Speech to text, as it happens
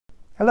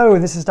Hello,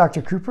 this is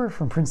Dr. Cooper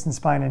from Princeton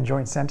Spine and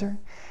Joint Center.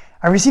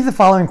 I received the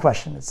following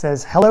question. It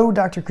says, "Hello,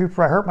 Dr.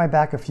 Cooper, I hurt my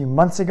back a few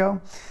months ago.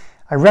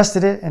 I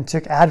rested it and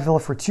took Advil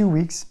for 2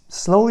 weeks.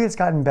 Slowly it's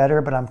gotten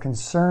better, but I'm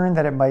concerned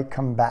that it might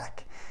come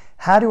back.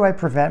 How do I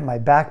prevent my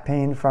back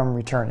pain from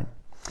returning?"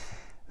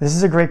 This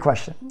is a great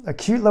question.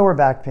 Acute lower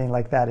back pain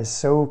like that is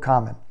so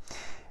common.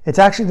 It's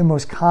actually the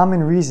most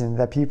common reason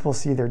that people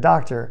see their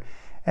doctor,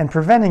 and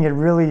preventing it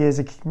really is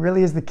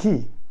the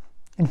key.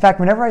 In fact,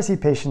 whenever I see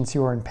patients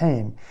who are in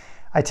pain,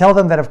 I tell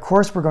them that of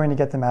course we're going to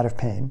get them out of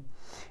pain,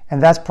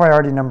 and that's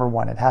priority number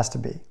one, it has to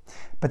be.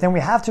 But then we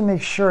have to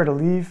make sure to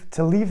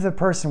leave the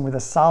person with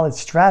a solid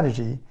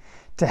strategy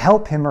to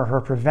help him or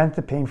her prevent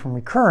the pain from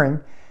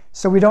recurring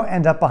so we don't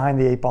end up behind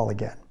the 8 ball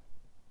again.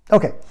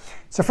 Okay,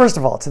 so first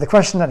of all, to the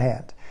question at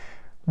hand.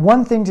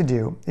 One thing to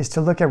do is to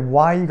look at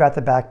why you got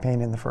the back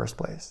pain in the first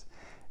place.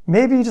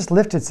 Maybe you just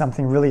lifted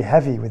something really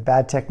heavy with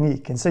bad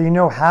technique, and so you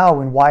know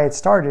how and why it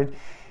started,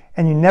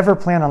 and you never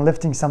plan on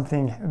lifting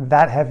something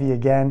that heavy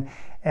again.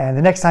 And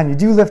the next time you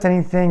do lift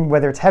anything,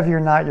 whether it's heavy or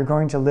not, you're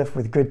going to lift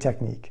with good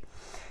technique.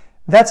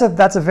 That's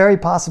a very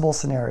possible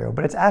scenario,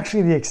 but it's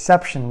actually the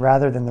exception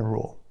rather than the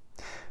rule.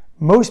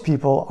 Most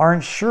people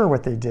aren't sure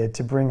what they did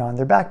to bring on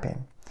their back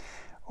pain.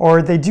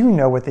 Or they do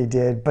know what they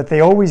did, but they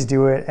always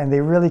do it and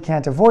they really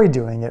can't avoid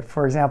doing it.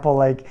 For example,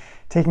 like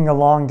taking a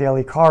long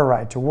daily car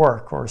ride to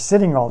work, or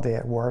sitting all day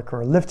at work,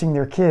 or lifting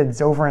their kids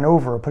over and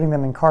over, or putting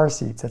them in car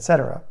seats,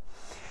 etc.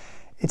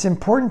 It's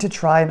important to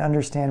try and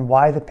understand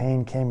why the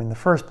pain came in the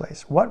first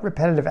place. What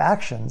repetitive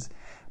actions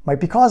might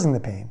be causing the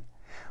pain?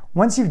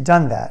 Once you've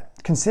done that,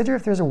 consider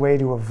if there's a way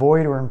to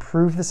avoid or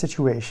improve the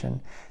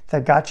situation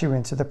that got you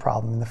into the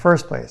problem in the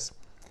first place.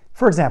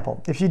 For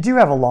example, if you do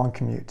have a long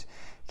commute,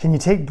 can you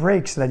take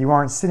breaks so that you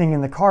aren't sitting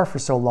in the car for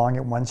so long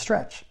at one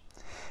stretch?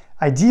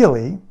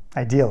 Ideally,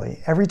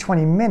 every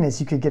 20 minutes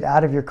you could get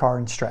out of your car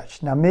and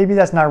stretch. Now maybe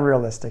that's not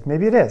realistic,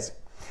 maybe it is.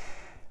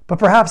 But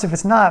perhaps if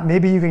it's not,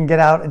 maybe you can get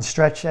out and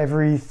stretch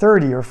every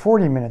 30 or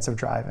 40 minutes of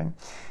driving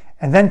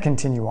and then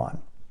continue on.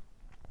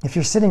 If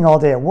you're sitting all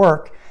day at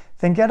work,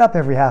 then get up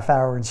every half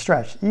hour and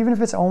stretch, even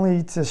if it's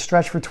only to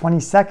stretch for 20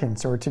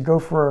 seconds or to go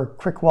for a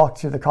quick walk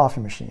to the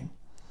coffee machine.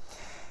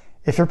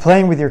 If you're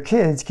playing with your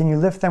kids, can you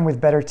lift them with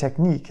better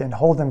technique and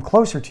hold them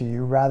closer to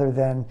you rather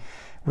than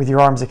with your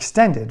arms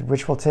extended,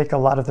 which will take a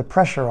lot of the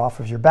pressure off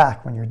of your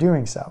back when you're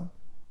doing so?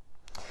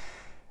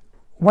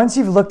 Once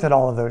you've looked at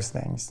all of those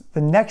things, the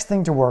next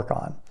thing to work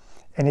on,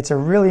 and it's a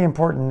really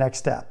important next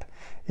step,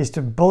 is to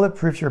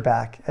bulletproof your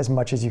back as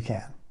much as you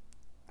can.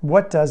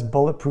 What does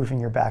bulletproofing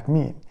your back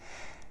mean?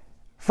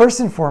 First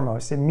and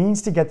foremost, it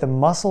means to get the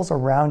muscles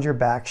around your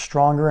back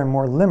stronger and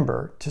more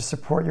limber to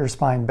support your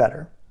spine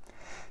better.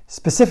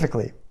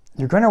 Specifically,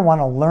 you're going to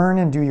want to learn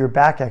and do your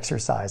back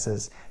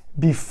exercises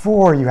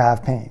before you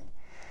have pain.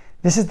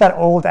 This is that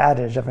old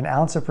adage of an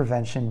ounce of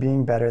prevention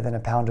being better than a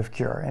pound of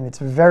cure, and it's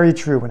very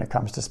true when it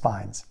comes to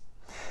spines.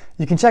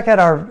 You can check out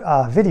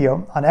our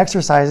video on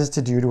exercises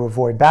to do to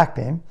avoid back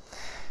pain.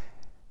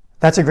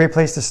 That's a great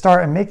place to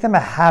start, and make them a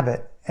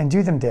habit and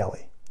do them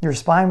daily. Your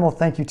spine will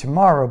thank you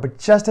tomorrow, but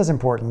just as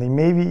importantly,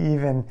 maybe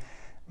even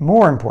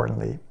more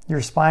importantly,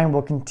 your spine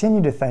will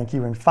continue to thank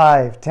you in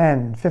 5,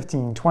 10,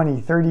 15,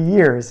 20, 30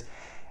 years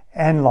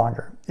and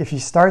longer if you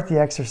start the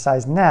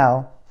exercise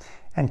now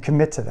and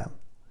commit to them.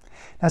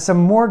 Now, some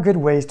more good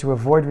ways to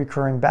avoid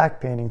recurring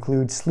back pain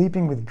include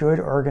sleeping with good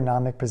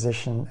ergonomic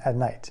position at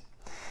night.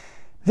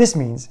 This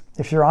means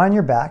if you're on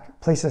your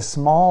back, place a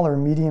small or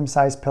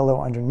medium-sized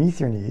pillow underneath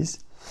your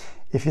knees.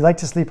 If you like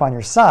to sleep on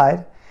your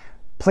side,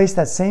 place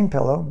that same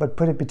pillow but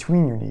put it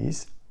between your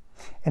knees.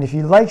 And if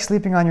you like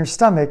sleeping on your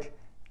stomach,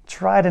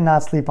 try to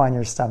not sleep on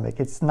your stomach.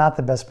 It's not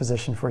the best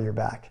position for your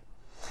back.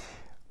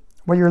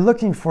 What you're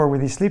looking for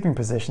with these sleeping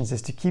positions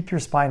is to keep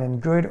your spine in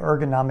good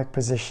ergonomic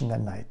position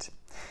at night.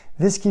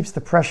 This keeps the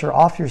pressure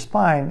off your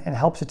spine and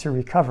helps it to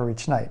recover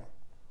each night.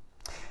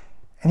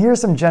 And here are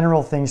some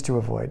general things to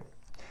avoid.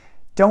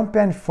 Don't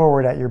bend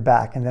forward at your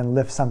back and then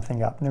lift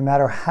something up, no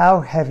matter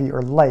how heavy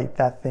or light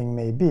that thing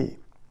may be.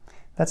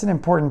 That's an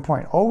important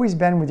point. Always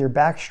bend with your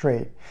back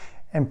straight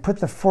and put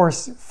the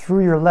force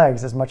through your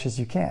legs as much as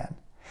you can.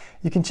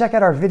 You can check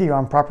out our video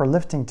on proper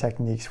lifting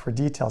techniques for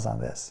details on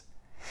this.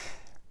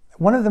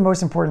 One of the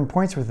most important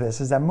points with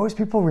this is that most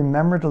people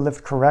remember to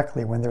lift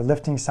correctly when they're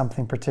lifting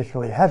something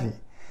particularly heavy.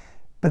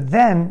 But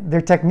then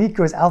their technique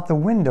goes out the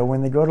window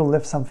when they go to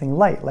lift something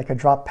light, like a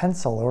drop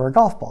pencil or a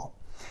golf ball.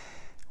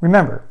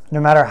 Remember,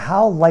 no matter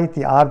how light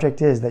the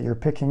object is that you're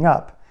picking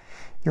up,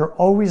 you're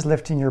always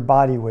lifting your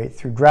body weight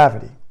through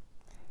gravity.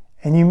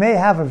 And you may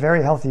have a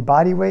very healthy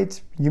body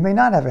weight, you may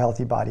not have a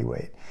healthy body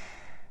weight,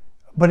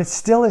 but it's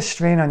still a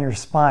strain on your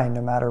spine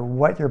no matter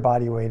what your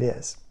body weight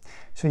is.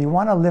 So you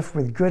want to lift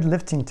with good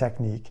lifting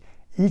technique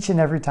each and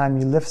every time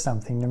you lift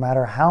something, no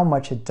matter how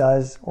much it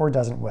does or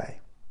doesn't weigh.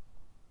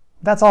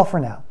 That's all for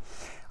now.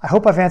 I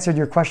hope I've answered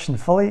your question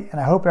fully, and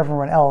I hope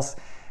everyone else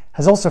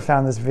has also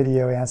found this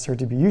video answer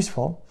to be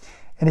useful.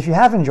 And if you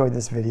have enjoyed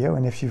this video,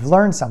 and if you've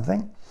learned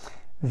something,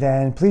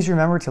 then please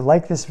remember to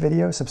like this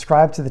video,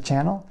 subscribe to the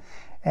channel,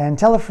 And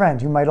tell a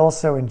friend who might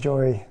also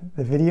enjoy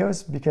the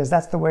videos, because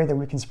that's the way that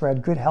we can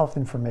spread good health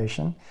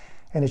information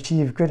and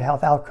achieve good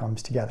health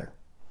outcomes together.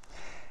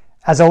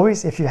 As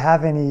always, if you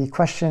have any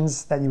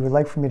questions that you would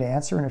like for me to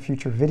answer in a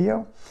future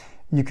video,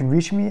 you can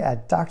reach me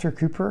at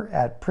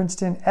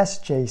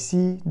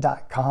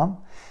drcooper@princetonsjc.com,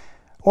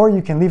 or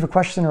you can leave a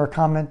question or a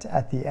comment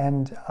at the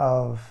end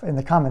in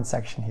the comment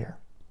section here.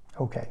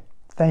 Okay,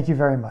 thank you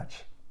very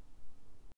much.